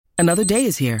Another day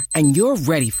is here, and you're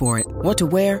ready for it. What to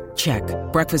wear? Check.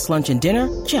 Breakfast, lunch, and dinner?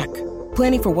 Check.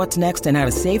 Planning for what's next and how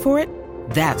to save for it?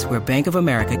 That's where Bank of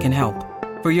America can help.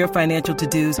 For your financial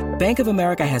to-dos, Bank of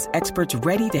America has experts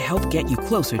ready to help get you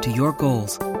closer to your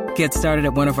goals. Get started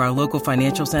at one of our local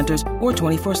financial centers or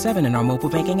 24/7 in our mobile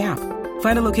banking app.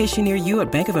 Find a location near you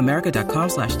at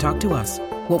bankofamerica.com/talktous.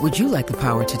 What would you like the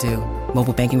power to do?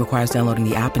 Mobile banking requires downloading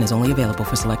the app and is only available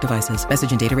for select devices.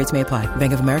 Message and data rates may apply.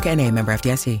 Bank of America N.A., member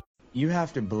FDIC. You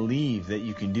have to believe that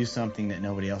you can do something that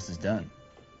nobody else has done.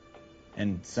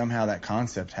 And somehow that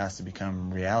concept has to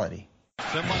become reality.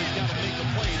 Somebody's got to make the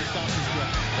play to stop this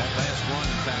drive. That last run,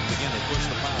 in fact, again, they push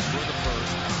the pile toward the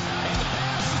first. And the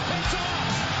pass is picked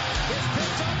off. It's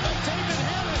picked off by David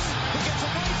Harris, who gets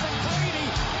away from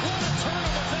Brady. What a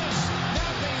turnover this.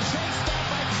 Now being chased down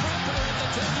by Trevor at the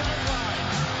 10-yard line.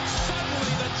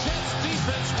 Suddenly the Jets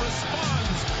defense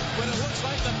responds when it looks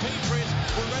like the Patriots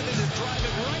were ready to drive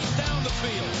it right down the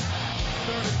field.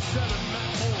 3rd and 7,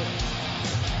 Matt Moore.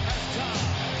 Has time.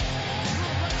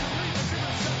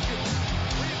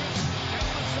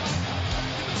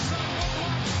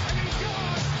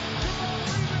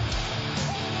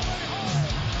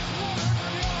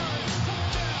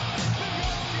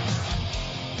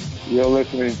 You're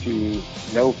listening to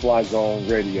No Fly Zone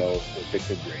Radio with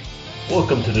Victor Green.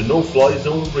 Welcome to the No Fly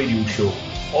Zone Radio Show,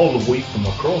 all the way from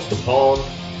across the pond.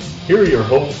 Here are your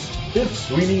hosts, Biff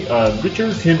Sweeney and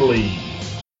Richard Tinley.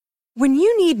 When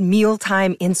you need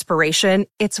mealtime inspiration,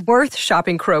 it's worth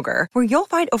shopping Kroger, where you'll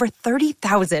find over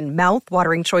 30,000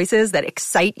 mouth-watering choices that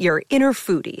excite your inner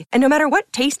foodie. And no matter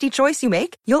what tasty choice you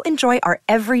make, you'll enjoy our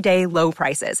everyday low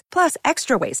prices, plus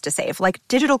extra ways to save, like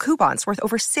digital coupons worth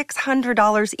over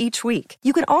 $600 each week.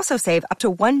 You can also save up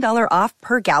to $1 off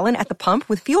per gallon at the pump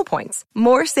with fuel points.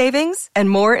 More savings and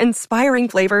more inspiring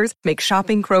flavors make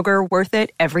shopping Kroger worth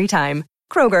it every time.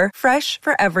 Kroger, fresh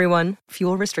for everyone.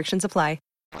 Fuel restrictions apply.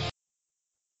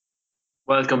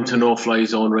 Welcome to No Fly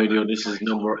Zone Radio. This is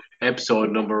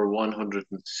episode number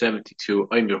 172.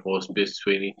 I'm your host, Biff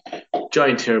Sweeney,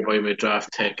 joined here by my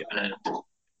draft tech and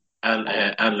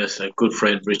analyst, a good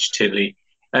friend, Rich Tinley.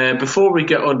 Before we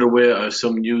get underway, I have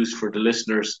some news for the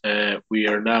listeners. We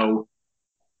are now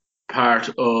part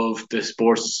of the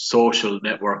Sports Social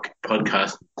Network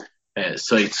podcast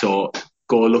site, so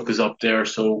go look us up there.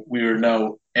 So we are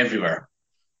now everywhere.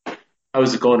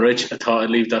 How's it going, Rich? I thought I'd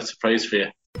leave that surprise for you.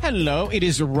 Hello, it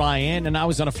is Ryan, and I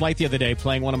was on a flight the other day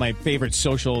playing one of my favorite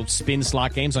social spin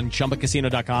slot games on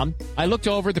ChumbaCasino.com. I looked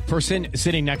over at the person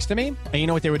sitting next to me, and you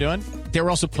know what they were doing? They were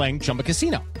also playing Chumba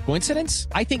Casino. Coincidence?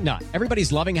 I think not.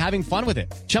 Everybody's loving having fun with it.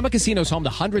 Chumba Casino is home to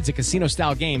hundreds of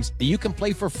casino-style games that you can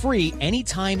play for free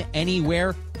anytime,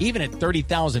 anywhere, even at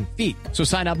 30,000 feet. So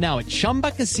sign up now at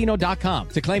ChumbaCasino.com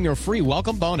to claim your free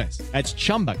welcome bonus. That's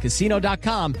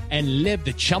ChumbaCasino.com and live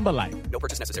the Chumba life. No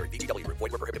purchase necessary. VGW. Void where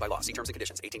prohibited by law. See terms and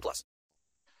conditions. 18+.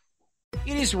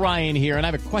 It is Ryan here, and I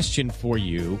have a question for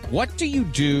you. What do you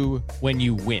do when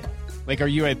you win? Like, are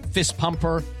you a fist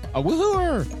pumper, a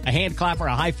woohooer, a hand clapper,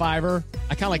 a high fiver?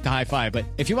 I kind of like the high five, but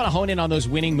if you want to hone in on those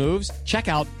winning moves, check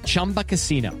out Chumba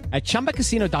Casino. At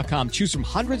ChumbaCasino.com, choose from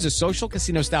hundreds of social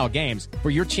casino-style games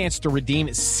for your chance to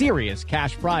redeem serious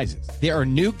cash prizes. There are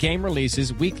new game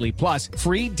releases weekly, plus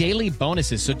free daily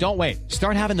bonuses, so don't wait.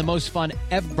 Start having the most fun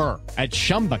ever at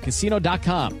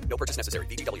ChumbaCasino.com. No purchase necessary.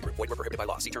 VGW. Void where prohibited by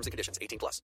law. See terms and conditions.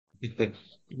 18+.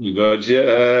 You got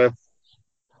yeah.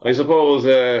 I suppose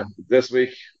this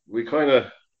week we kind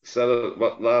of said it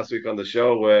last week on the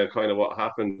show, kind of what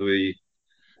happened.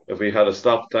 If we had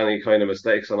stopped any kind of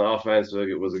mistakes on offense,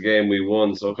 it was a game we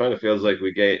won. So it kind of feels like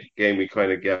game we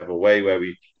kind of gave away where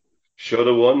we should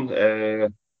have won.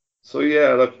 So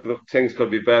yeah, look, things could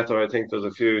be better. I think there's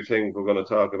a few things we're going to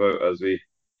talk about as we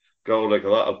go, like a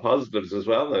lot of positives as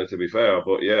well now, to be fair.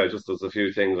 But yeah, just there's a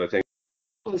few things I think.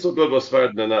 So good was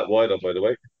Ferdinand that wide up, by the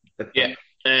way.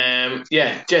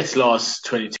 Jets lost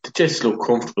 22. The Jets looked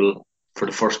comfortable for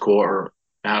the first quarter.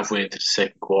 Halfway into the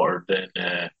second quarter, then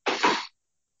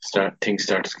things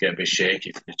started to get a bit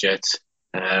shaky for the Jets.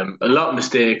 A lot of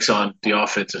mistakes on the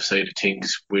offensive side of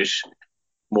things, with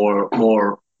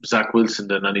more Zach Wilson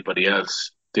than anybody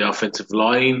else. The offensive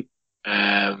line,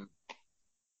 I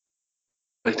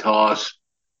thought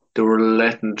they were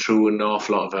letting through an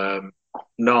awful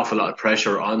lot of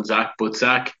pressure on Zach, but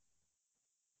Zach,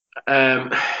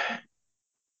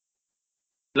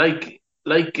 like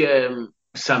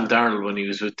Sam Darnold when he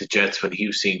was with the Jets, when he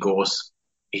was seeing ghosts,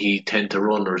 he tend to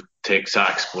run or take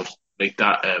sacks, but like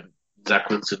that, Zach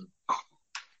Wilson,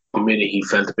 the minute he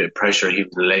felt a bit of pressure, he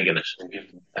was legging it.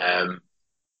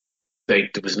 There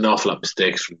was an awful lot of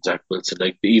mistakes from Zach Wilson.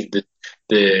 Like even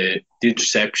the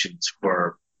interceptions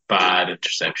were bad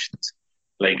interceptions.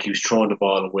 Like, he was throwing the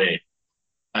ball away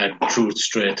and threw it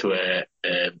straight to a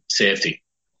safety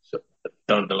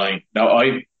down the line. Now,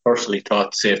 I personally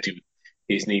thought safety,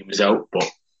 his knee was out, but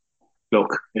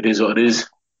look, it is what it is.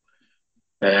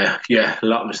 Yeah, a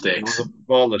lot of mistakes. It was a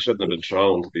ball that shouldn't have been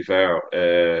thrown, to be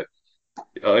fair.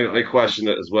 I questioned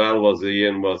it as well. Was he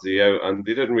in? Was he out? And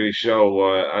they didn't really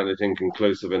show anything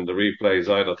conclusive in the replays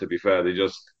either, to be fair. They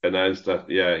just announced that,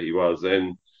 yeah, he was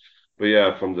in. But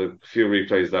yeah, from the few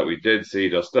replays that we did see,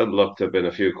 there still looked to have been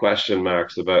a few question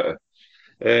marks about it.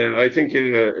 I think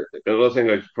another thing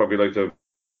I'd probably like to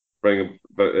bring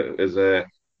about it is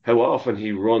how often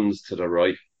he runs to the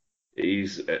right.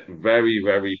 He's very,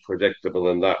 very predictable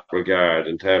in that regard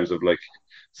in terms of like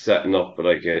setting up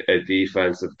like a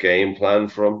defensive game plan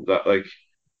from that. Like,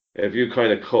 if you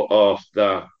kind of cut off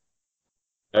that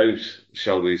out,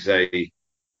 shall we say,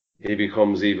 he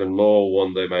becomes even more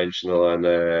one-dimensional,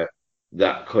 and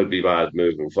that could be bad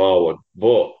moving forward.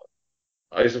 But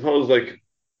I suppose, like,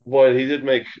 while he did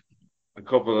make a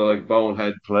couple of like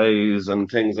bonehead plays and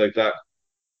things like that,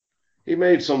 he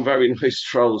made some very nice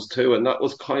throws too, and that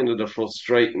was kind of the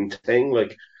frustrating thing.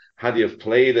 Like, had he have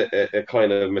played a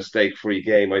kind of mistake-free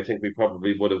game, I think we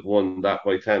probably would have won that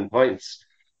by 10 points.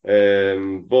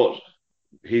 But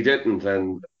he didn't,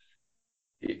 and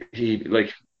he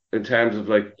like, in terms of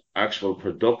like actual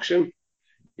production,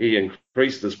 he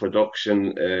increased his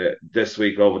production this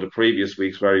week over the previous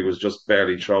weeks where he was just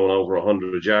barely throwing over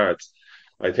 100 yards.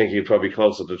 I think he'd probably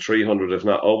closer to 300, if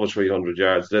not over 300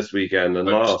 yards this weekend and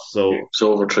last. So it's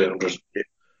over 300.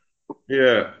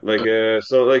 Yeah, like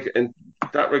so like in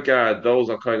that regard,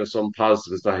 those are kind of some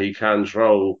positives that he can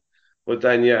throw. But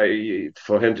then, yeah,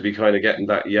 for him to be kind of getting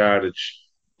that yardage,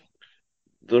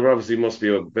 there obviously must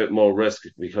be a bit more risk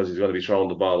because he's going to be throwing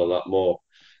the ball a lot more.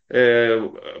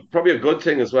 Probably a good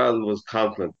thing as well was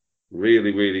Conklin.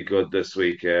 Really, really good this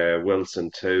week. Wilson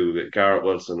too. Garrett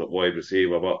Wilson at wide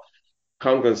receiver. But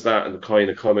Conklin's starting to kind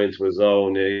of come into his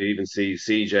own. You even see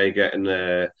CJ getting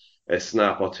a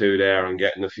snap or two there and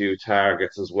getting a few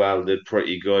targets as well. Did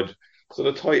pretty good. So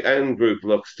the tight end group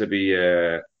looks to be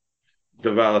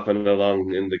developing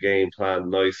along in the game plan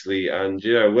nicely. And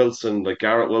yeah, Wilson, like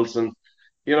Garrett Wilson,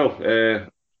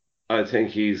 I think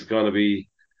he's going to be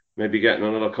maybe getting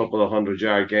another couple of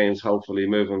 100-yard games, hopefully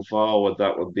moving forward.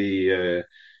 That would be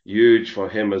huge for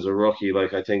him as a rookie.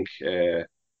 Like, I think,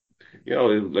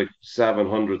 like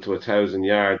 700 to 1,000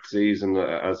 yard season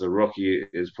as a rookie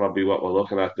is probably what we're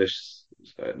looking at this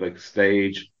like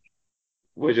stage,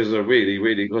 which is a really,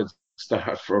 really good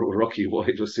start for a rookie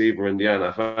wide receiver in the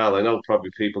NFL. I know probably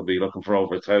people be looking for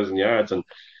over 1,000 yards, and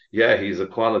yeah, he's a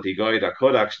quality guy that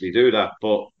could actually do that.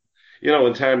 But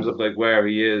in terms of like where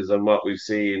he is and what we've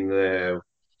seen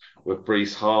with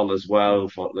Breece Hall as well,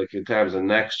 for like in terms of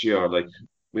next year, like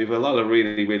we've a lot of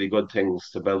really, really good things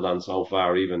to build on so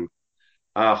far, even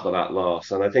after that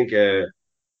loss. And I think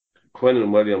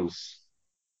Quinnen Williams,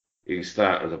 he's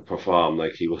starting to perform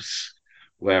like he was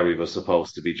where he was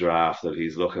supposed to be drafted.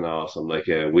 He's looking awesome. Like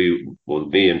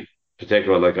me in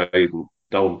particular, like I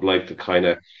don't like to kind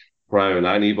of crown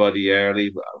anybody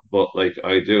early, but like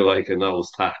I do like a nose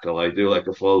tackle. I do like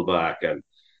a fullback, and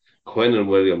Quinnen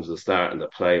Williams is starting to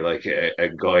play like a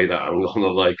guy that I'm gonna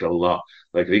like a lot.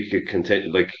 Like he could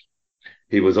continue. Like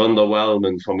he was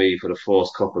underwhelming for me for the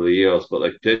first couple of years, but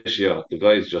like this year, the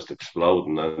guy's just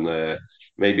exploding, and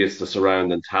maybe it's the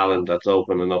surrounding talent that's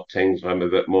opening up things for him a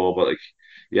bit more. But like,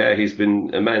 yeah, he's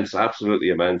been immense, absolutely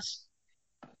immense.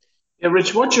 Yeah,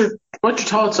 Rich, what's your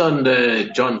thoughts on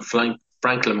the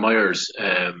Franklin Myers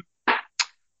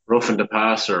roughing the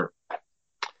passer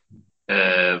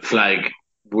flag,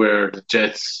 where the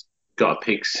Jets got a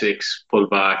pick six, pull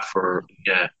back for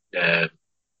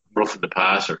roughing the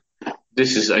passer?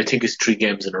 This is, I think, it's 3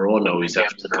 games in a row now. He's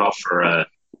after the cop for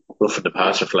roughing the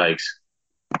passer flags.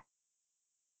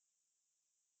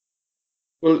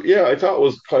 Well, yeah, I thought it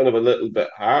was kind of a little bit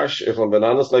harsh, if I'm being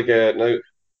honest. Like, now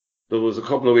there was a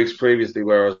couple of weeks previously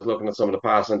where I was looking at some of the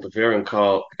pass interference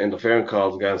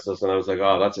calls against us, and I was like,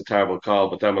 "Oh, that's a terrible call."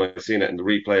 But then when I seen it in the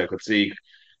replay, I could see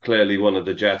clearly one of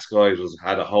the Jets guys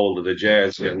had a hold of the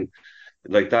jersey, and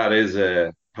like that is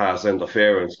a pass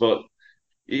interference. But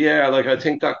yeah, like I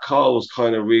think that call was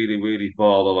kind of really, really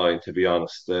borderline, to be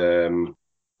honest.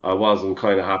 I wasn't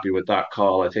kind of happy with that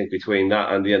call. I think between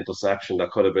that and the interception that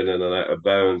could have been in and out of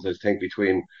bounds, I think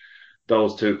between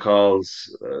those two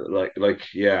calls,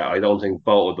 yeah, I don't think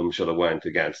both of them should have went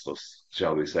against us,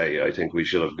 shall we say. I think we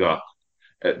should have got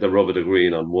the rub of the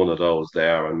green on one of those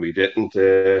there, and we didn't.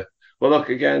 Well, look,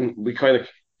 again, you can't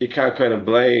kind of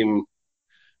blame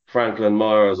Franklin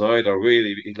Myers either,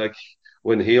 really. Like,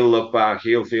 when he'll look back,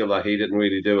 he'll feel that he didn't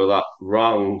really do a lot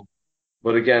wrong.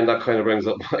 But again, that kind of brings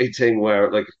up my thing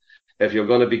where, like, if you're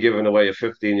going to be giving away a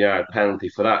 15-yard penalty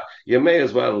for that, you may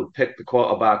as well pick the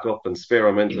quarterback up and spear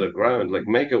him into the ground. Like,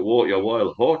 make it worth your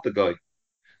while, hurt the guy.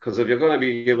 Because if you're going to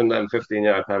be giving them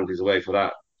 15-yard penalties away for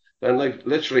that, then, like,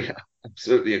 literally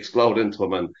absolutely explode into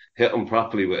him and hit him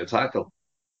properly with a tackle.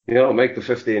 Make the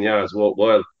 15 yards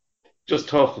worthwhile. Just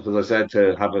tough, as I said,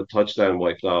 to have a touchdown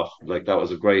wiped off. Like, that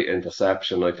was a great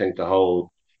interception. I think the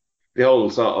whole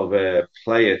sort of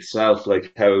play itself,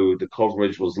 like how the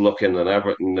coverage was looking and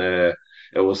everything, it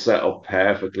was set up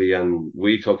perfectly, and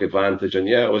we took advantage. And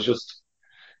yeah, it was just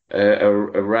a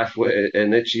ref with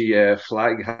an itchy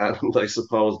flag hand, I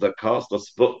suppose, that cost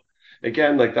us. But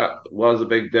again, like, that was a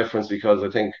big difference because I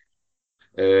think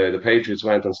the Patriots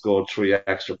went and scored 3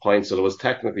 extra points, so there was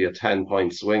technically a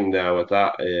 10-point swing now at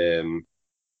that.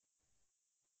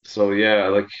 So yeah,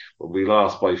 like, we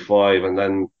lost by 5, and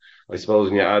then I suppose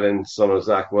when you add in some of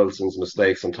Zach Wilson's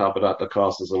mistakes on top of that, that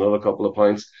cost us another couple of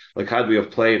points. Like, had we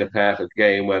have played a perfect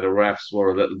game where the refs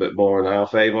were a little bit more in our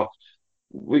favour,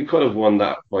 we could have won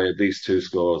that by at least 2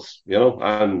 scores,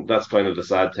 and that's kind of the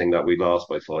sad thing that we lost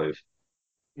by 5.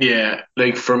 Yeah,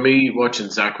 like for me, watching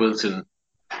Zach Wilson,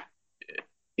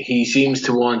 he seems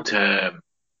to want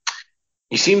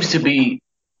he seems to be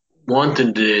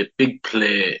wanting the big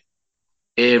play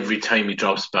every time he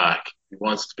drops back. He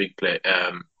wants the big play.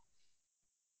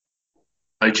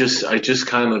 I just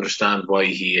can't understand why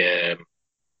he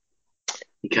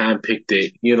can't pick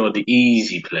the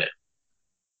easy play.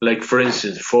 Like, for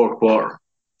instance, fourth quarter,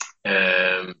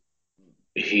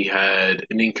 he had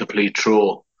an incomplete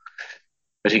throw.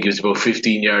 I think it was about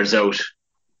 15 yards out,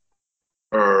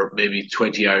 or maybe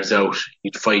 20 yards out.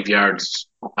 He'd 5 yards,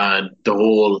 and the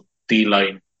whole D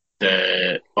line,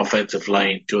 the offensive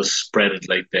line, just spread it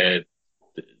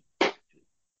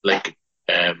like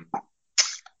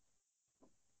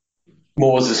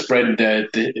Moses spreading the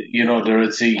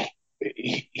Red Sea.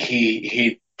 He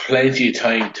had plenty of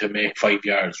time to make 5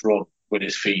 yards run with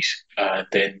his feet, and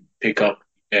then pick up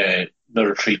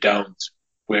another 3 downs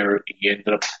where he ended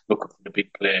up looking for the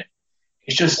big play.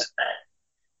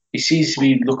 He seems to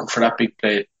be looking for that big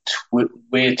play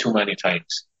way too many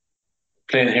times,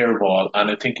 playing hairball, and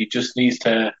I think he just needs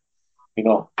to,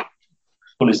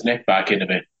 pull his neck back in a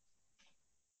bit.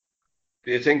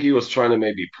 Do you think he was trying to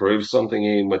maybe prove something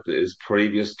in with his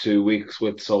previous 2 weeks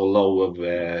with so low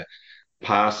of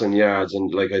passing yards?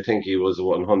 And, like, I think he was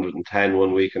 110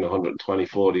 one week and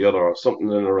 124 the other, or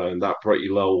something in around that, pretty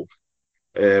low.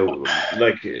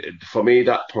 Like, for me,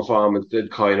 that performance did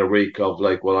kind of reek of,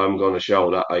 like, well, I'm going to show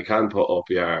that I can put up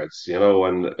yards,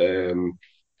 and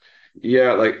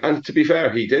yeah, like, and to be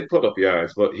fair, he did put up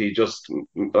yards, but he just,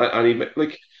 and he,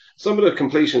 like, some of the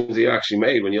completions he actually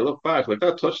made, when you look back, like,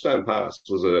 that touchdown pass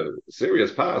was a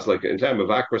serious pass, like, in terms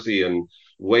of accuracy and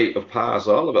weight of pass,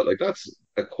 all of it, like, that's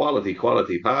a quality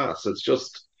pass. It's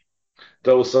just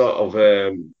those sort of,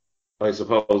 I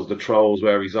suppose, the throws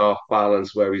where he's off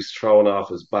balance, where he's thrown off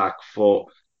his back foot,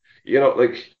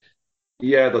 like,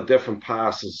 yeah, the different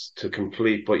passes to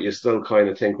complete, but you still kind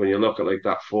of think when you look at, like,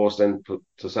 that forced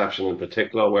interception in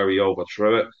particular, where he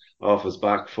overthrew it off his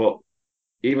back foot,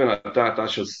 even at that, that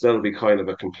should still be kind of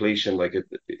a completion. Like,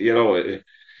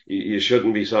 you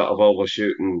shouldn't be sort of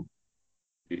overshooting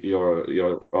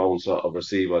your own sort of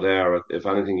receiver there. If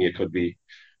anything, you could be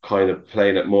kind of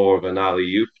playing it more of an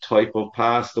alley-oop type of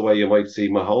pass, the way you might see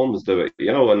Mahomes do it,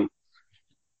 and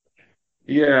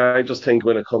yeah, I just think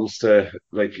when it comes to,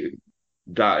 like,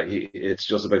 that, it's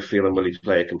just about feeling willing to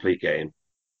play a complete game.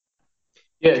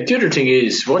 Yeah, the other thing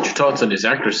is, what's your thoughts on his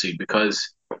accuracy?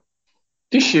 Because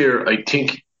this year, I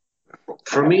think,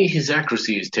 for me, his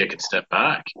accuracy has taken a step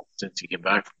back since he came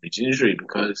back from his injury,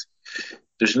 because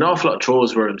there's an awful lot of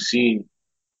throws where I'm seeing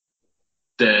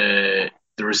the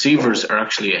receivers are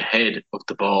actually ahead of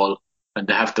the ball and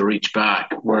they have to reach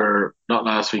back, where not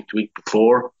last week, the week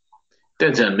before,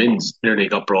 Denzel Mims nearly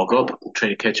got broke up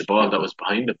trying to catch a ball that was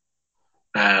behind him.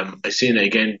 I seen it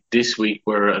again this week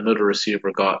where another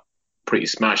receiver got pretty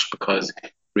smashed because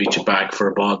reaching back for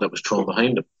a ball that was thrown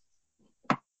behind him.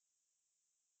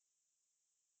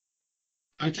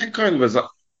 I think kind of his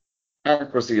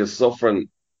accuracy is suffering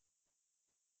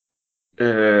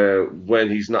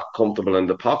when he's not comfortable in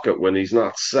the pocket, when he's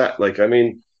not set. Like, I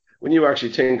mean, when you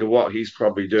actually think of what he's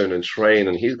probably doing in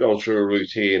training, he's going through a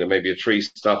routine and maybe a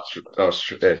three-step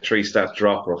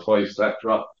drop or a 5-step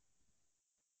drop,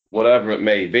 whatever it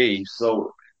may be.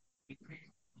 So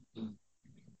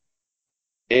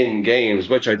in games,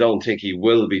 which I don't think he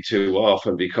will be too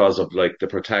often because of like the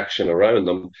protection around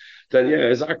them, then yeah,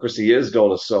 his accuracy is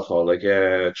going to suffer. Like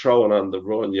throwing on the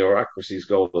run, your accuracy is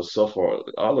going to suffer.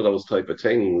 All of those type of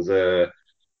things.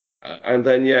 And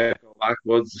then yeah, go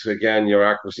backwards again, your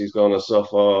accuracy is going to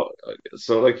suffer.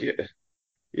 So like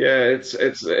yeah, it's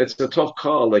a tough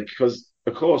call. Like because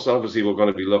of course, obviously, we're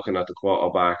going to be looking at the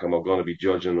quarterback and we're going to be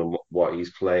judging him what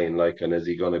he's playing like, and is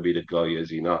he going to be the guy? Is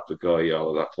he not the guy?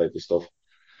 All of that type of stuff.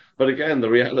 But again,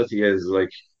 the reality is like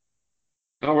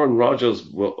Aaron Rodgers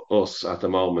with us at the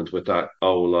moment with that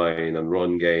O line and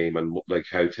run game and like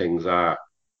how things are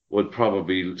would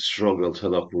probably struggle to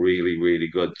look really, really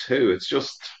good too. It's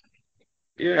just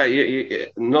yeah,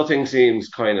 nothing seems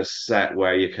kind of set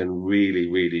where you can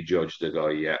really, really judge the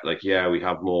guy yet. Like yeah, we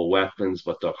have more weapons,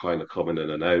 but they're kind of coming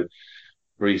in and out.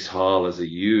 Breece Hall is a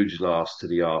huge loss to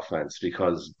the offense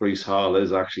because Breece Hall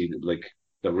is actually like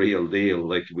the real deal.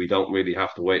 Like we don't really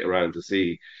have to wait around to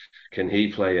see can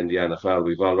he play in the NFL.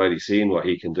 We've already seen what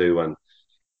he can do, and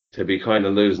to be kind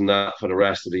of losing that for the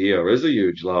rest of the year is a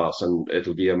huge loss, and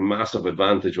it'll be a massive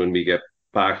advantage when we get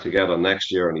back together next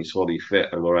year and he's fully fit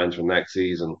and we're entering next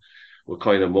season with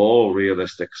kind of more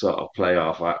realistic sort of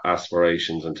playoff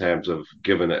aspirations in terms of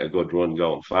giving it a good run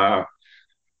going far.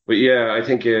 But yeah, I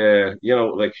think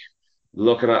like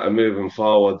looking at it moving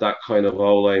forward, that kind of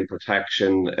O-line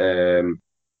protection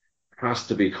has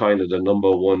to be kind of the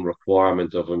number one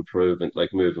requirement of improvement,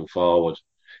 like moving forward.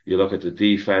 You look at the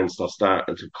defense, they're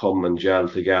starting to come and gel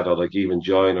together. Like even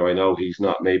Joyner, I know he's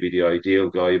not maybe the ideal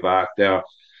guy back there,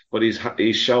 but he's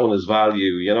shown his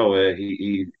value.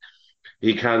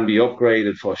 He can be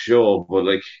upgraded for sure, but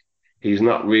like he's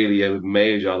not really a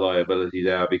major liability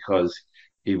there because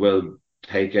he will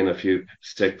take in a few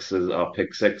sixes or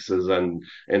pick sixes and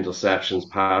interceptions,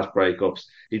 pass breakups.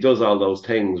 He does all those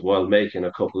things while making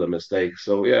a couple of mistakes.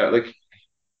 So yeah, like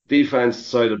defense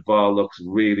side of the ball looks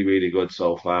really, really good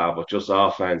so far, but just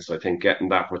offense, I think getting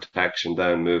that protection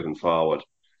down moving forward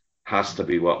has to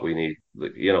be what we need,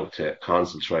 to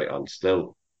concentrate on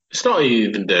still. It's not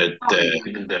even the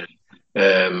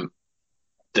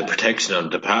protection on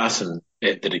the passing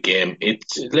into the game.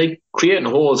 It's like creating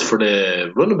holes for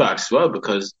the running backs as well,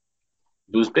 because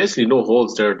there was basically no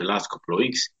holes there the last couple of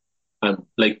weeks. And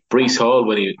like Breece Hall,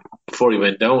 before he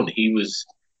went down, he was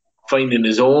finding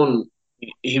his own.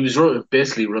 He was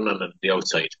basically running on the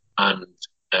outside, and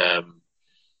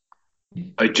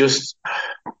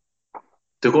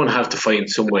they're going to have to find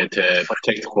some way to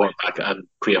protect the quarterback and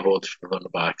create holes for the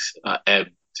running backs.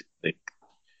 Like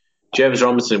James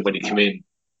Robinson, when he came in,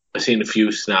 I seen a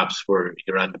few snaps where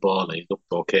he ran the ball and he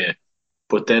looked okay,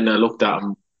 but then I looked at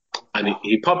him and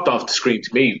he popped off the screen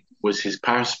to me was his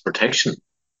pass protection.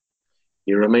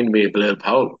 He reminded me of Bilal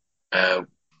Powell.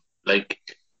 Like,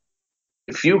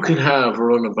 if you can have a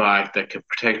running back that can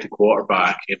protect the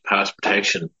quarterback in pass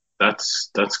protection, that's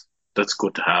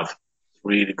good to have.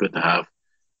 Really good to have.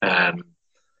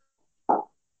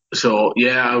 So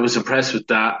yeah, I was impressed with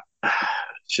that.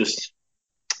 There's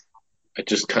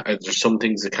some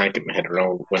things I can't get my head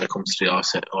around when it comes to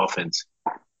the offense.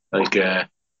 Like the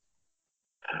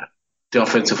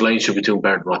offensive line should be doing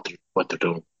better than what they're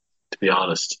doing, to be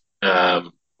honest.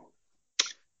 But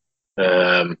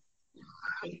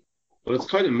it's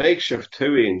kind of makeshift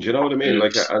too, Ian. Do you know what I mean?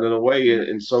 Like, and in a way,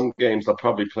 in some games, they're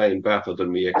probably playing better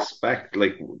than we expect.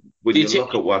 Like, when you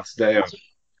look at what's there. Do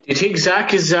you think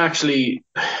Zach is actually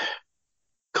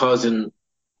causing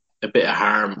a bit of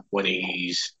harm when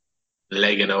he's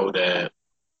legging out,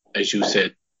 as you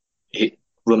said,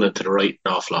 running to the right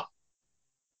an awful lot?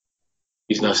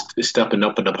 He's not stepping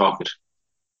up in the pocket.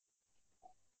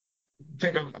 I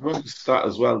think I noticed that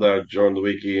as well there during the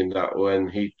week, Ian, that when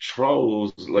he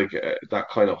throws like that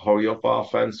kind of hurry up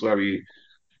offense where he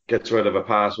gets rid of a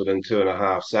pass within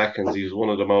 2.5 seconds, he's one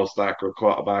of the most accurate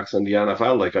quarterbacks in the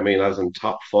NFL. Like, I mean, as in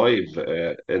top 5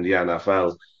 in the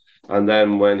NFL. And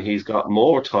then when he's got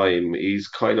more time, he's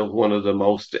kind of one of the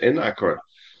most inaccurate.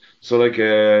 So, like,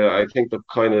 I think the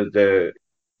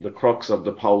crux of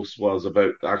the post was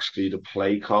about actually the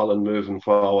play calling moving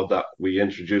forward, that we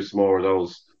introduced more of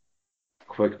those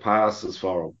quick passes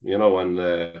for him,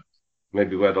 and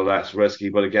maybe where they're less risky.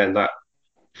 But again, that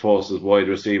forces wide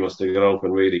receivers to get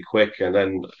open really quick. And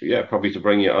then, yeah, probably to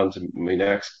bring you on to my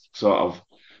next sort of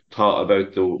thought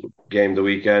about the game the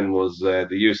weekend was the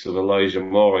use of Elijah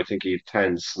Moore. I think he had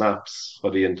 10 snaps for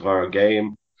the entire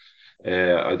game.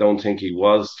 I don't think he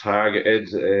was targeted.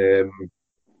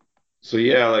 So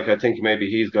yeah, like I think maybe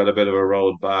he's got a bit of a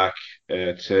road back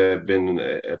to being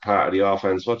a part of the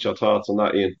offense. What's your thoughts on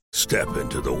that, Ian? Step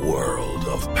into the world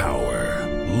of power,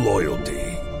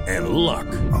 loyalty, and luck.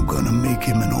 I'm gonna make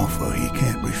him an offer he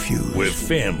can't refuse. With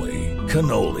family,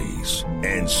 cannolis,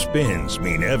 and spins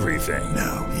mean everything.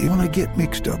 Now, you wanna get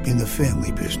mixed up in the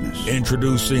family business.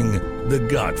 Introducing The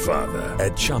Godfather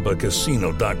at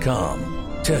ChumbaCasino.com.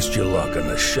 Test your luck in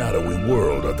the shadowy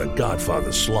world of The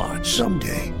Godfather slot.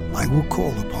 Someday, I will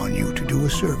call upon you to do a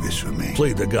service for me.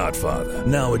 Play The Godfather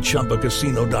now at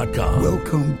ChumbaCasino.com.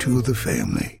 Welcome to the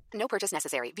family. No purchase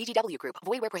necessary. VGW Group.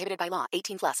 Void where prohibited by law.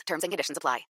 18 plus. Terms and conditions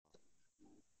apply.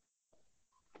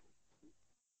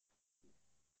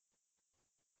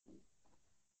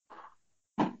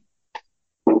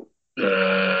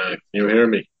 Can you hear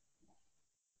me?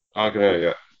 I can hear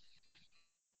you.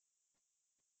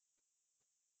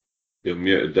 You've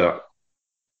muted that.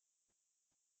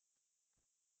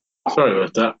 Sorry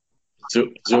about that.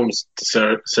 Zoom's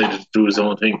decided to do his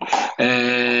own thing.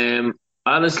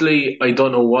 Honestly, I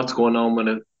don't know what's going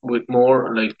on with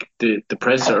Moore. Like the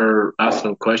press are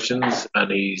asking him questions,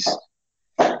 and he's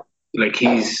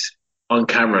on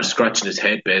camera scratching his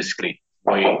head basically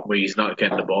why he's not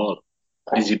getting the ball.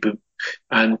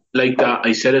 And like that,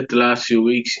 I said it the last few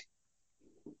weeks.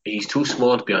 He's too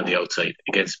small to be on the outside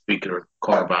against bigger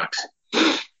quarterbacks.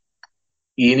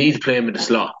 You need to play him in the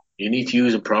slot. You need to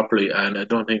use him properly, and I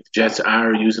don't think the Jets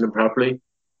are using him properly.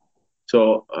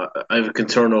 So I have a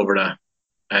concern over that.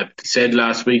 I said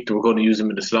last week they were going to use him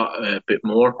in the slot a bit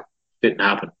more. Didn't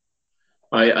happen.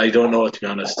 I don't know, to be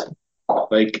honest.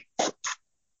 Like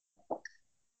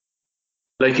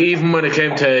even when it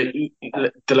came to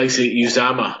the likes of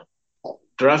Uzama,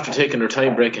 they're after taking their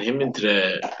time breaking him into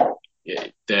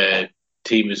the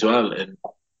team as well, and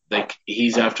like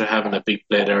he's after having a big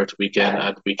play there at the weekend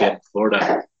before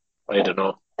that. I don't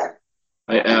know.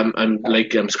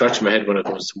 I'm scratching my head when it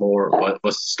comes to more. What's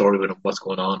the story with him? What's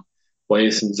going on? Why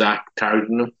isn't Zach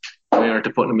targeting him? Why aren't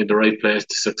they putting him in the right place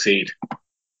to succeed?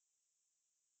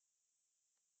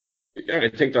 Yeah, I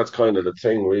think that's kind of the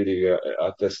thing, really,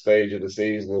 at this stage of the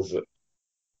season, is that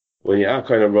when you are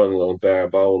kind of running on bare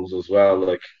bones as well,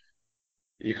 like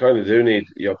you kind of do need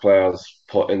your players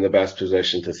put in the best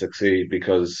position to succeed,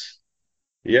 because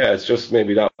yeah, it's just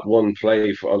maybe that one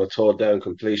play on a third down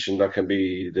completion that can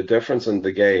be the difference in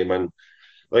the game. And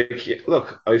like,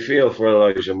 look, I feel for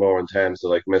Elijah Moore in terms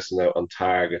of like missing out on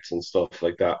targets and stuff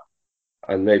like that.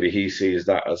 And maybe he sees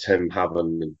that as him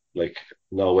having like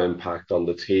no impact on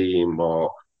the team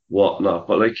or whatnot.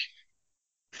 But like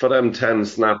for them 10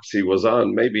 snaps he was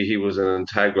on, maybe he was an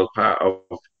integral part of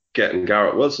getting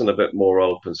Garrett Wilson a bit more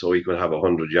open so he could have a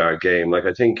 100-yard game. Like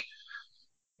I think,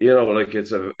 like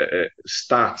it's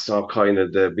stats are kind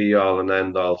of the be all and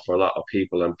end all for a lot of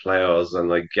people and players,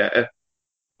 and I get it.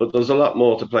 But there's a lot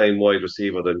more to playing wide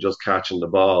receiver than just catching the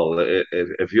ball.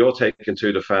 If you're taking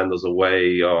two defenders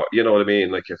away, or you know what I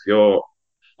mean, like if you're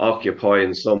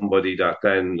occupying somebody that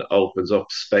then opens up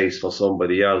space for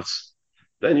somebody else,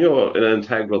 then you're an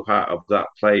integral part of that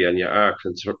play, and you are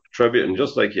contributing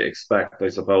just like you expect, I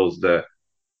suppose, the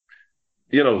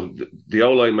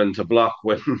O-linemen to block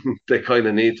when they kind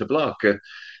of need to block.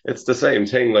 It's the same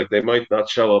thing. Like they might not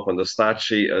show up on the stat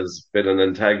sheet as being an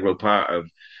integral part of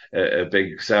a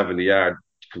big 70-yard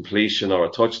completion or a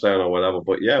touchdown or whatever.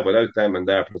 But yeah, without them and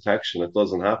their protection, it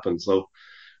doesn't happen. So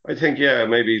I think, yeah,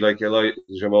 maybe like Elijah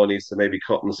Moore needs to maybe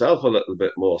cut himself a little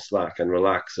bit more slack and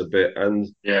relax a bit, and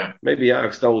maybe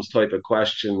ask those type of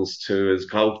questions to his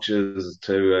coaches,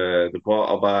 to the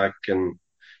quarterback, and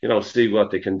see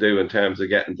what they can do in terms of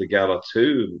getting together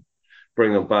to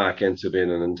bring them back into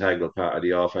being an integral part of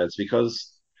the offense.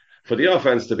 Because for the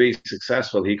offense to be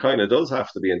successful, he kind of does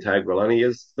have to be integral, and he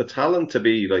has the talent to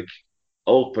be like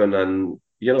open and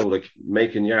like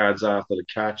making yards after the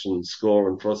catch and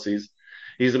scoring fussies.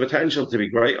 He's the potential to be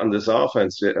great on this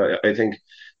offense. I think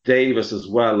Davis as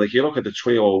well. Like you look at the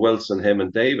trio of Wilson, him,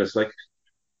 and Davis. Like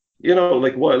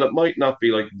like while it might not be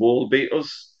like world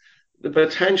beaters, the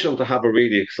potential to have a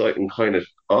really exciting kind of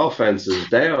offense is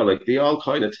there. Like they all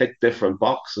kind of tick different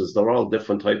boxes. They're all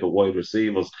different type of wide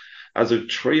receivers. As a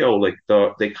trio, like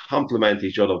they complement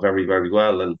each other very, very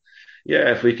well. And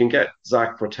yeah, if we can get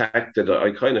Zach protected,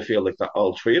 I kind of feel like that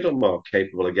all three of them are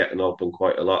capable of getting open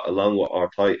quite a lot, along with our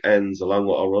tight ends, along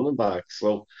with our running backs.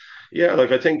 So yeah,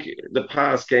 like I think the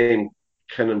pass game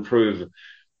can improve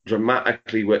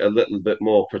dramatically with a little bit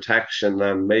more protection,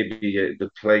 and maybe the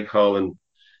play calling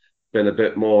been a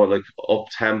bit more like up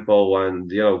tempo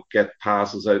and get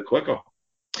passes out quicker.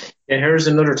 Yeah, here's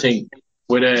another thing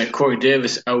with Corey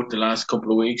Davis out the last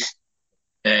couple of weeks.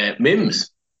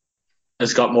 Mims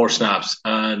has got more snaps,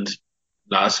 and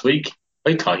last week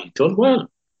I thought he done well.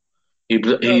 He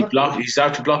blocked. He's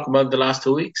after blocking well the last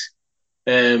 2 weeks.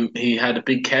 He had a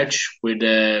big catch with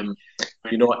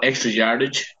extra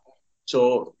yardage.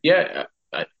 So yeah,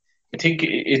 I think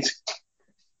it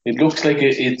looks like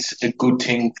it's a good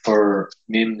thing for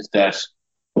Mims that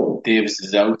Davis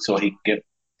is out, so he can get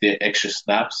the extra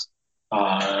snaps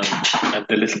and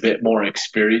a little bit more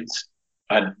experience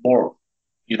and more,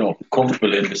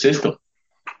 comfortable in the system.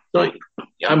 So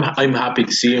I'm happy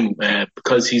to see him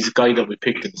because he's a guy that we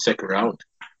picked in the second round,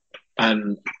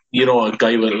 and a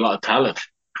guy with a lot of talent.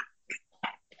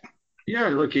 Yeah,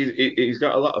 look, he's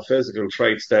got a lot of physical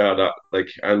traits there that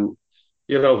and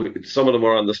some of them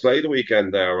are on display the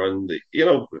weekend there, and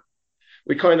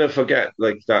we kind of forget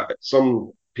that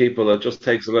some people it just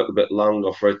takes a little bit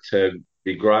longer for it to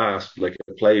be grasped, like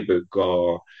a playbook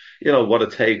or what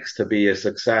it takes to be a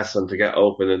success and to get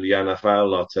open in the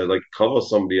NFL or to cover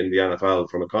somebody in the NFL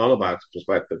from a cornerback's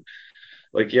perspective.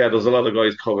 There's a lot of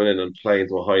guys coming in and playing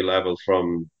to a high level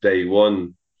from day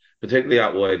one, particularly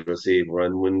at wide receiver,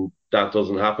 and when that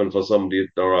doesn't happen for somebody,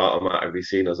 they're automatically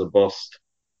seen as a bust.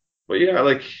 But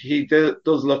yeah, he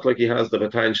does look like he has the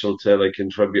potential to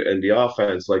contribute in the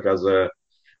offense, as a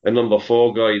number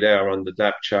 4 guy there on the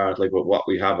depth chart, with what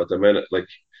we have at the minute.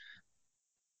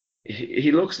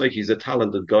 He looks like he's a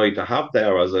talented guy to have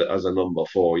there as a number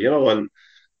 4, and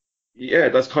yeah,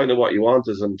 that's kind of what you want,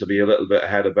 is him to be a little bit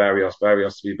ahead of Barrios.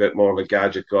 Barrios to be a bit more of a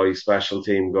gadget guy, special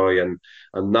team guy, and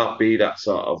not be that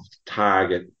sort of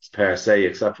target per se,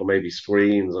 except for maybe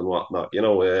screens and whatnot,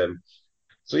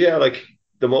 So yeah,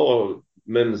 the more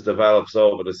Mims develops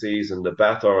over the season, the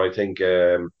better. I think,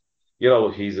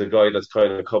 he's a guy that's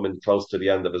kind of coming close to the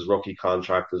end of his rookie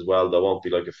contract as well. There won't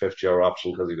be a 5th-year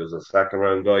option because he was a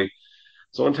second-round guy.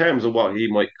 So in terms of what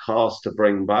he might cost to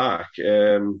bring back,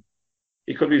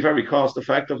 he could be very cost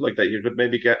effective like that. You could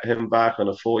maybe get him back on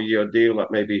a 4-year deal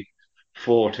at maybe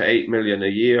 4 to 8 million a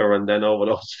year, and then over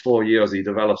those 4 years he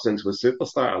develops into a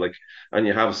superstar. And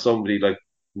you have somebody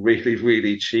really,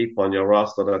 really cheap on your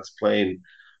roster that's playing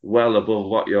well above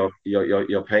what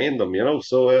you're paying them.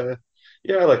 So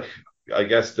yeah, I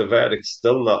guess the verdict's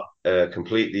still not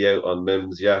completely out on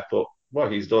Mims yet, but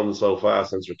what he's done so far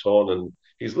since returning,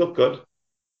 he's looked good.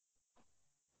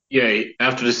 Yeah,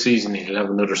 after this season, he'll have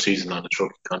another season on the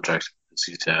rookie contract. This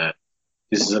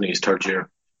is only his 3rd year.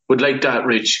 But like that,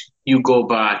 Rich, you go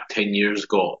back 10 years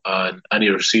ago, and any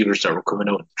receivers that were coming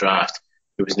out in the draft,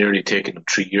 it was nearly taking them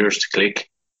 3 years to click.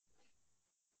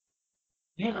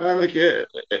 Yeah,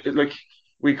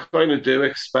 we kind of do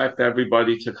expect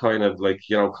everybody to kind of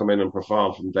come in and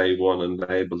perform from day one and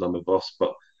label them a bust.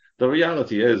 But the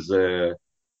reality is,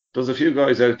 there's a few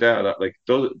guys out there that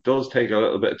does take a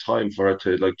little bit of time for it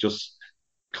to just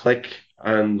click,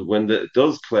 and when it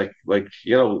does click, they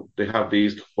have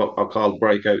these what are called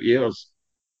breakout years.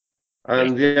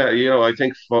 And yeah, I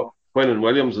think Quinnen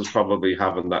Williams is probably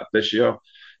having that this year.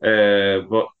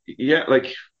 But yeah,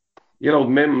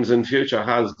 Mims in future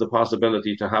has the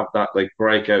possibility to have that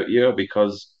breakout year,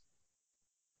 because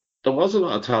there was a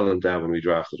lot of talent there when we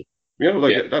drafted him.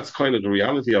 That's kind of the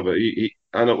reality of it.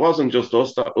 And it wasn't just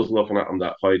us that was looking at him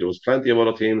that high. There was plenty of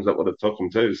other teams that would have took him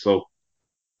too. So,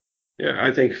 yeah,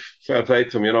 I think fair play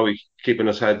to him. He's keeping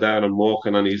his head down and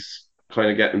working, and he's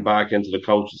kind of getting back into the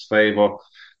coach's favour.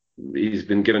 He's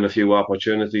been given a few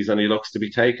opportunities, and he looks to be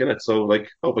taking it. So,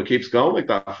 hope it keeps going like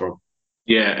that for him.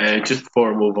 Yeah, just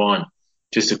before I move on,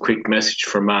 just a quick message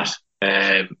for Matt.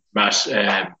 Sam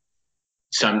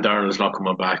Darnold's not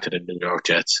coming back to the New York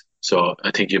Jets, so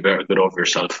I think you better get over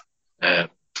yourself.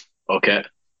 Okay.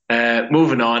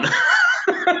 Moving on.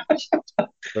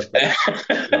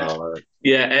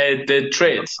 The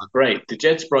trades. Right. The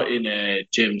Jets brought in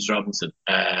James Robinson,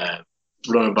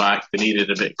 running back. They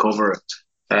needed a bit of cover.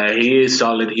 He is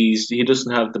solid. He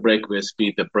doesn't have the breakaway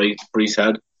speed that Brees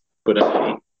had, but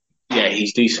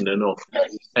he's decent enough.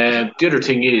 The other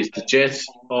thing is the Jets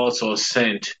also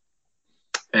sent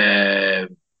the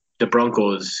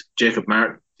Broncos Jacob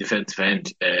Martin, defensive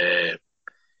end,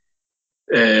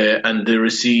 and they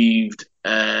received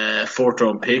a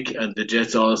 4th-round pick, and the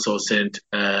Jets also sent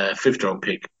a 5th-round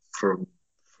pick for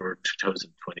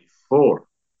 2024.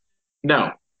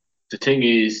 Now, the thing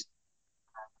is,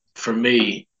 for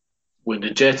me, when the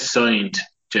Jets signed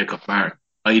Jacob Martin,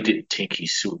 I didn't think he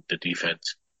suited the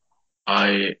defense.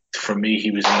 For me,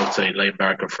 he was an outside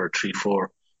linebacker for a 3-4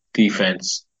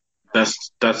 defense. That's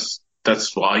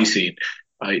what I seen.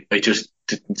 I just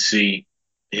didn't see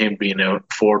him being a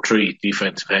 4-3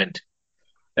 defensive end.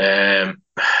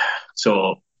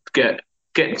 So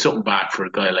getting something back for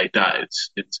a guy like that,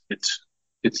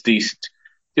 it's decent.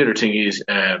 The other thing is,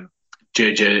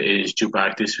 JJ is due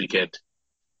back this weekend.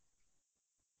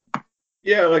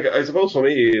 Yeah, I suppose for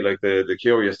me, the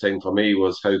curious thing for me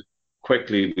was how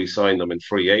quickly we signed him in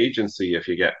free agency, if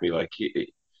you get me. Like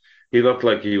he looked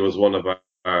like he was one of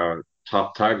our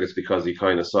top targets because he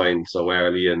kind of signed so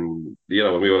early, and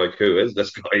when we were like, who is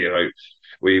this guy?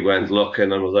 We went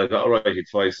looking and was like, all right, he'd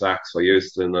 5 sacks for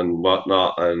Houston and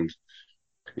whatnot, and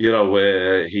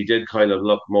where he did kind of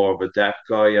look more of a depth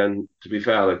guy. And to be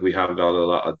fair, like we have got a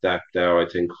lot of depth there. I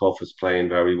think Huff is playing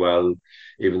very well,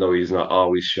 even though he's not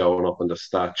always showing up on the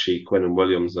stat sheet. Quinnen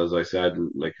Williams, as I said,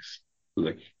 like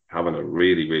having a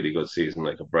really, really good season,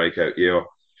 like a breakout year.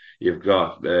 You've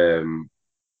got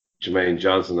Jermaine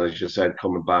Johnson, as you said,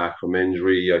 coming back from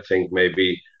injury. I think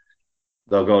maybe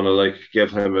they're going to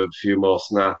give him a few more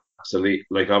snaps.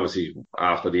 Like obviously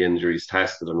after the injuries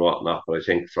tested and whatnot, but I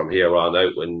think from here on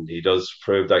out, when he does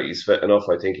prove that he's fit enough,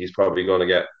 I think he's probably going to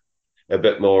get a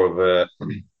bit more of a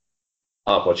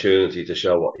opportunity to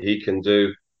show what he can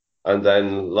do. And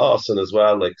then Lawson as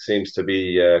well, seems to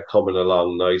be coming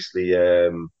along nicely. I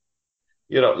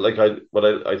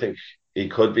think he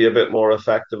could be a bit more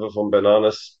effective if I'm being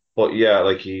honest. But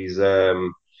yeah, he's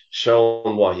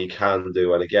shown what he can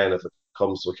do. And again, if it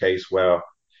comes to a case where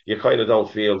you kind of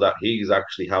don't feel that he's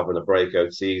actually having a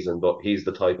breakout season, but he's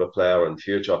the type of player in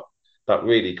future that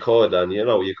really could. And,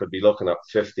 you could be looking at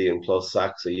 15 plus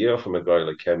sacks a year from a guy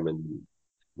like him in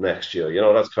next year.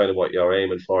 That's kind of what you're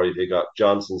aiming for. If you got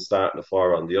Johnson starting the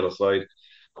fire on the other side,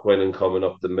 Quinnen coming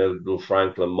up the middle,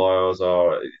 Franklin Myers,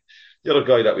 or the other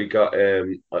guy that we got,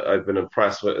 I've been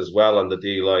impressed with as well on the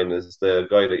D line is the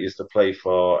guy that used to play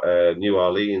for New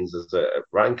Orleans. Is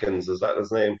Rankins? Is that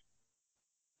his name?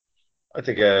 I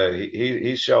think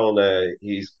he's shown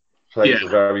he's played a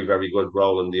very, very good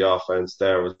role in the offense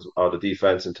there, or the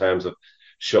defense, in terms of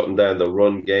shutting down the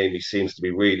run game. He seems to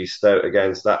be really stout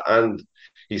against that, and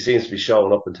he seems to be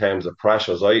showing up in terms of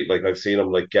pressures. I've seen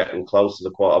him getting close to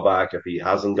the quarterback. If he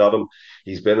hasn't got him,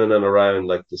 he's been in and around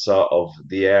the sort of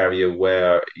the area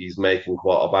where he's making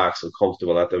quarterbacks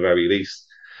uncomfortable at the very least.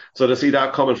 So to see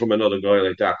that coming from another guy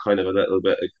like that, kind of a little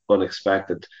bit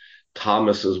unexpected.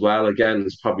 Thomas as well, again,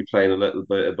 is probably playing a little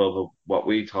bit above what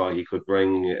we thought he could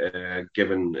bring,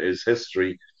 given his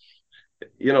history.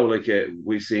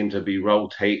 We seem to be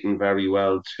rotating very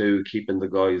well too, keeping the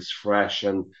guys fresh.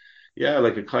 And yeah,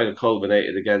 it kind of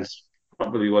culminated against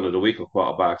probably one of the weaker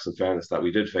quarterbacks, in fairness, that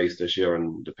we did face this year,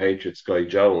 and the Patriots, Guy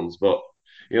Jones. But,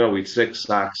 we'd 6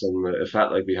 sacks, and it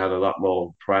felt like we had a lot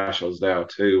more pressures there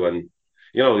too. And,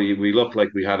 we looked like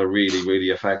we had a really,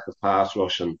 really effective pass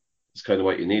rush, and it's kind of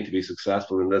what you need to be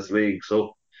successful in this league.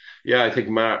 So, yeah, I think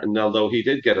Martin, although he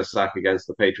did get a sack against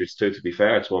the Patriots too, to be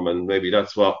fair to him, and maybe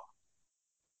that's what,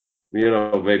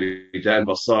 maybe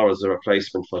Denver saw as a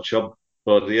replacement for Chubb.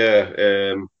 But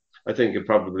yeah, I think it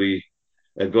probably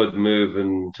a good move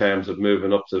in terms of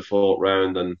moving up to the 4th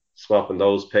round and swapping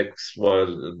those picks, while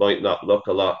it might not look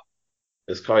a lot.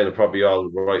 It's kind of probably all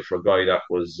right for a guy that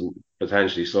was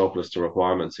potentially surplus to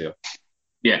requirements here.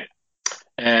 Yeah.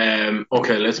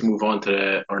 Okay, let's move on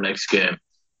to our next game.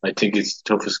 I think it's the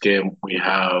toughest game we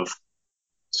have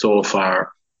so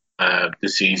far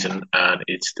this season, and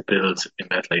it's the Bills in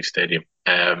MetLife Stadium.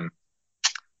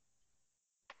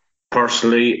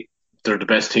 Personally, they're the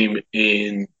best team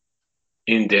in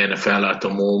the NFL at the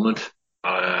moment.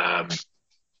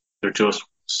 They're just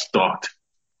stocked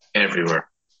everywhere.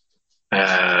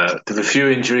 There's a few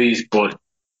injuries, but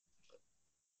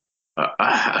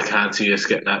I can't see us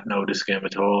getting that now this game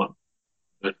at all.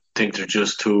 I think they're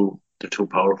too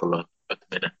powerful at the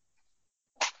minute.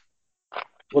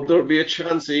 Would there be a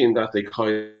chance in that they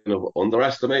kind of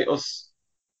underestimate us?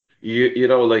 As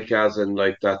in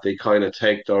that they kind of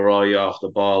take their eye off the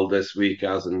ball this week,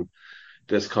 as in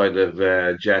this kind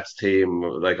of Jets team.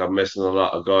 I'm missing a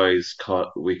lot of guys.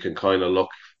 We can kind of look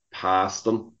past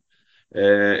them.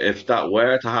 If that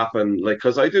were to happen,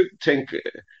 because I do think,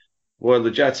 well,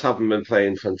 the Jets haven't been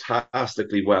playing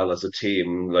fantastically well as a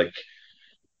team.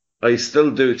 I still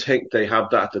do think they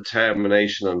have that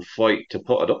determination and fight to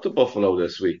put it up to Buffalo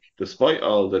this week, despite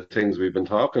all the things we've been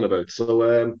talking about.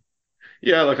 So,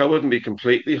 yeah, I wouldn't be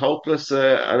completely hopeless.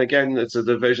 And again, it's a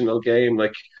divisional game.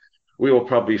 We were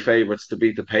probably favourites to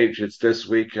beat the Patriots this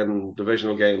week, and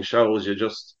divisional game shows you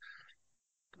just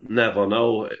never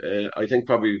know. I think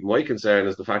probably my concern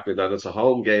is the fact that it's a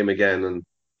home game again, and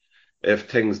if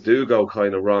things do go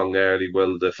kind of wrong early,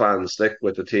 will the fans stick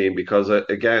with the team? Because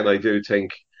again, I do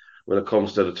think when it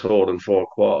comes to the 3rd and 4th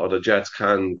quarter, the Jets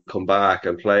can come back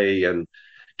and play and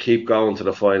keep going to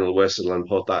the final whistle and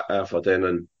put that effort in.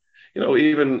 And,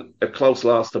 even a close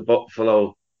loss to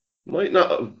Buffalo might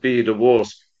not be the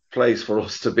worst place for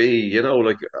us to be.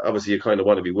 Obviously you kind of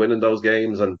want to be winning those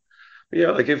games. And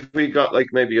yeah, if we got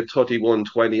maybe a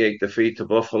 31-28 defeat to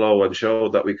Buffalo and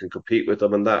showed that we can compete with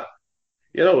them and that,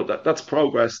 that's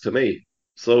progress to me.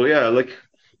 So yeah, like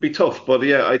be tough, but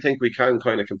yeah, I think we can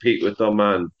kind of compete with them,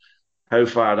 and how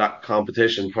far that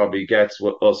competition probably gets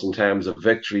with us in terms of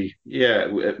victory. Yeah,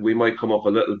 we might come up a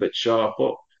little bit short,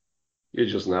 but you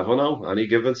just never know any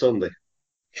given Sunday.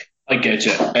 I get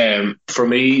you. For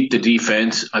me, the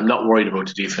defense, I'm not worried about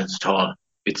the defense at all.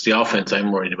 It's the offense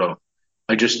I'm worried about.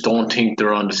 I just don't think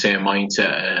they're on the same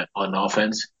mindset on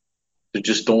offense. They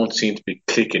just don't seem to be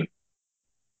clicking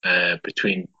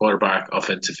between quarterback,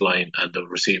 offensive line, and the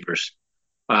receivers.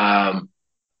 Um,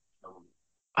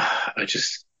 I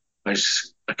just,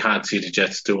 I can't see the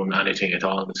Jets doing anything at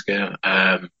all in this game.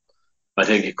 I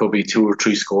think it could be 2 or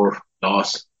 3 score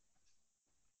loss.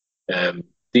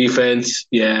 Defense,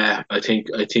 yeah, I think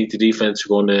the defense are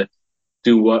going to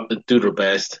do their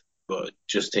best, but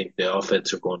just think the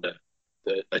offense are going to.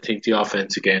 I think the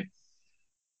offense again,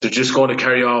 they're just going to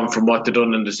carry on from what they've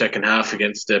done in the second half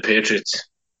against the Patriots.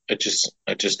 I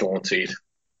just don't see it.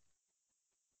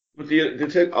 But do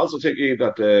you also think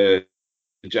that the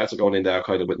Jets are going in there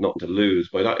kind of with nothing to lose?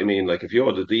 By that I mean, like, if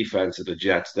you're the defense of the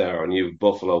Jets there and you've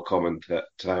Buffalo coming to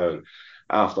town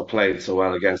after playing so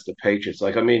well against the Patriots,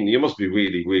 like, I mean, you must be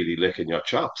really, really licking your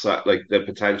chops at like the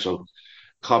potential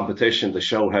competition to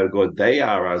show how good they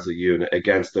are as a unit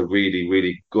against a really,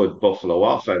 really good Buffalo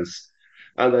offense.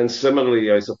 And then similarly,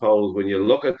 I suppose when you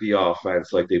look at the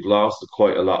offense, like they've lost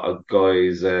quite a lot of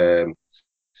guys.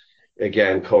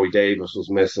 Again, Corey Davis was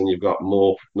missing. You've got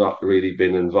Moore not really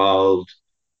been involved.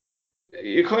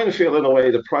 You kind of feel in a way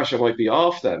the pressure might be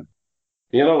off them.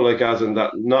 Like, as in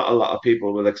that not a lot of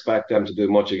people will expect them to do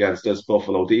much against this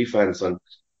Buffalo defense. And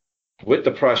with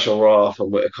the pressure off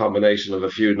and with a combination of a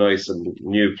few nice and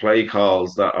new play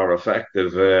calls that are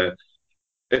effective,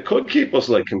 it could keep us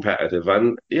like competitive.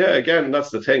 And yeah, again, that's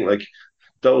the thing. Like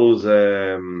those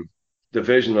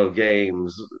divisional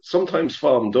games, sometimes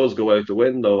form does go out the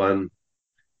window, and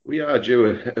we are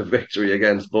due a victory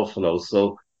against Buffalo.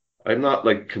 So I'm not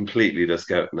like completely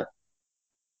discounting it.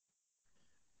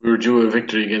 We were due a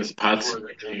victory against Pats.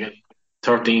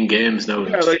 13 games now,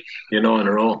 Yeah, like, in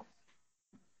a row.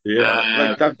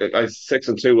 Yeah, like that.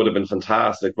 6-2 would have been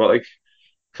fantastic, but like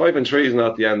 5-3 is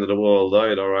not the end of the world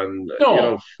either, and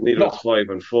neither is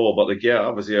 5-4. But like, yeah,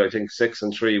 obviously, I think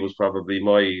 6-3 was probably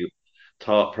my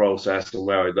thought process and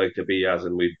where I'd like to be. As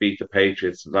in, we beat the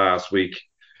Patriots last week,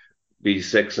 be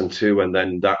 6-2, and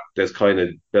then that this kind of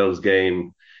Bills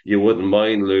game, you wouldn't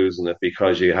mind losing it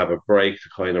because you have a break to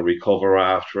kind of recover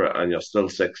after it, and you're still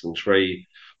 6-3.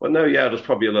 But now, yeah, there's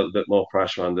probably a little bit more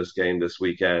pressure on this game this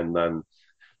weekend than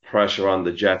pressure on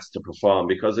the Jets to perform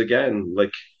because again,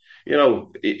 like,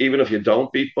 even if you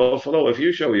don't beat Buffalo, if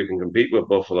you show you can compete with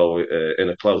Buffalo in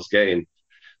a close game,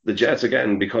 the Jets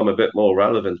again become a bit more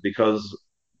relevant because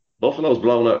Buffalo's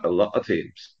blown out a lot of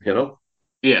teams.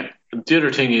 Yeah. The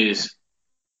other thing is,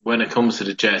 when it comes to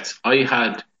the Jets, I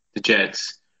had the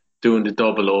Jets doing the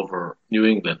double over New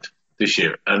England this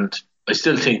year, and I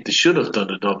still think they should have done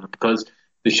the double because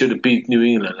they should have beat New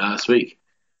England last week.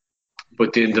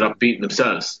 But they ended up beating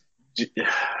themselves.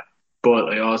 But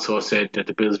I also said that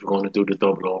the Bills were going to do the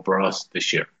double over us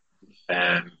this year.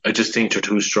 I just think they're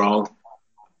too strong.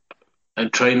 I'm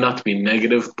trying not to be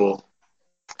negative, but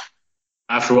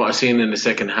after what I've seen in the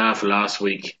second half of last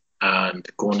week and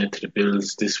going into the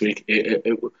Bills this week,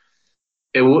 it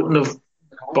wouldn't have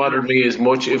bothered me as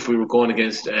much if we were going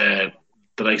against the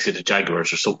likes of the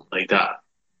Jaguars or something like that.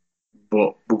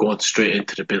 But we're going straight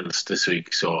into the Bills this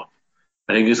week, so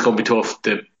I think it's going to be tough.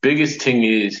 The biggest thing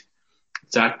is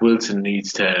Zach Wilson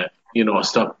needs to,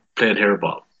 stop playing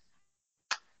hairball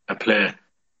and play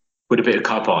with a bit of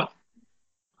cop on.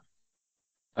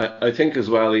 I think as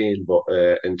well, Ian, but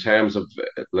in terms of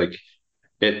like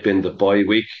it being the bye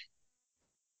week,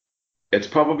 it's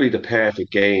probably the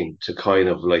perfect game to kind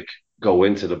of like go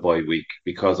into the bye week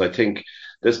because I think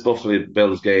this Buffalo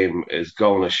Bills game is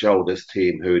going to show this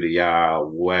team who they are,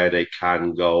 where they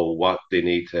can go, what they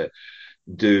need to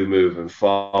do moving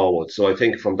forward. So I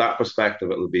think from that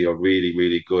perspective, it'll be a really,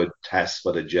 really good test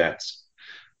for the Jets.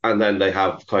 And then they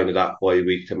have kind of that bye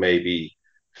week to maybe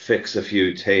fix a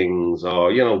few things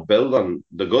or, build on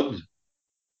the good.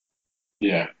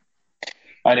 Yeah.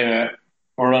 Anyway,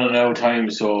 we're running out of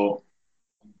time. So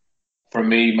for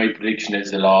me, my prediction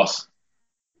is a loss.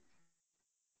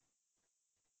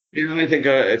 Yeah, I think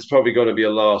it's probably going to be a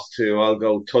loss too. I'll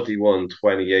go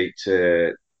 31-28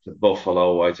 to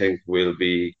Buffalo. I think we'll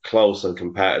be close and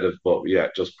competitive, but yeah,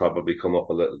 just probably come up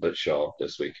a little bit short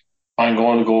this week. I'm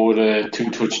going to go with a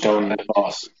 2-touchdown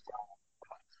loss.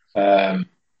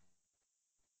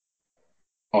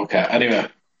 Okay, anyway.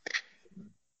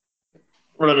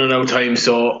 We're running out of time,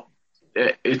 so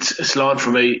it's long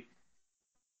for me.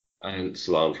 and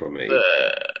cilantro me.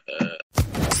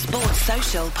 Sports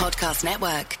Social Podcast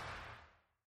Network.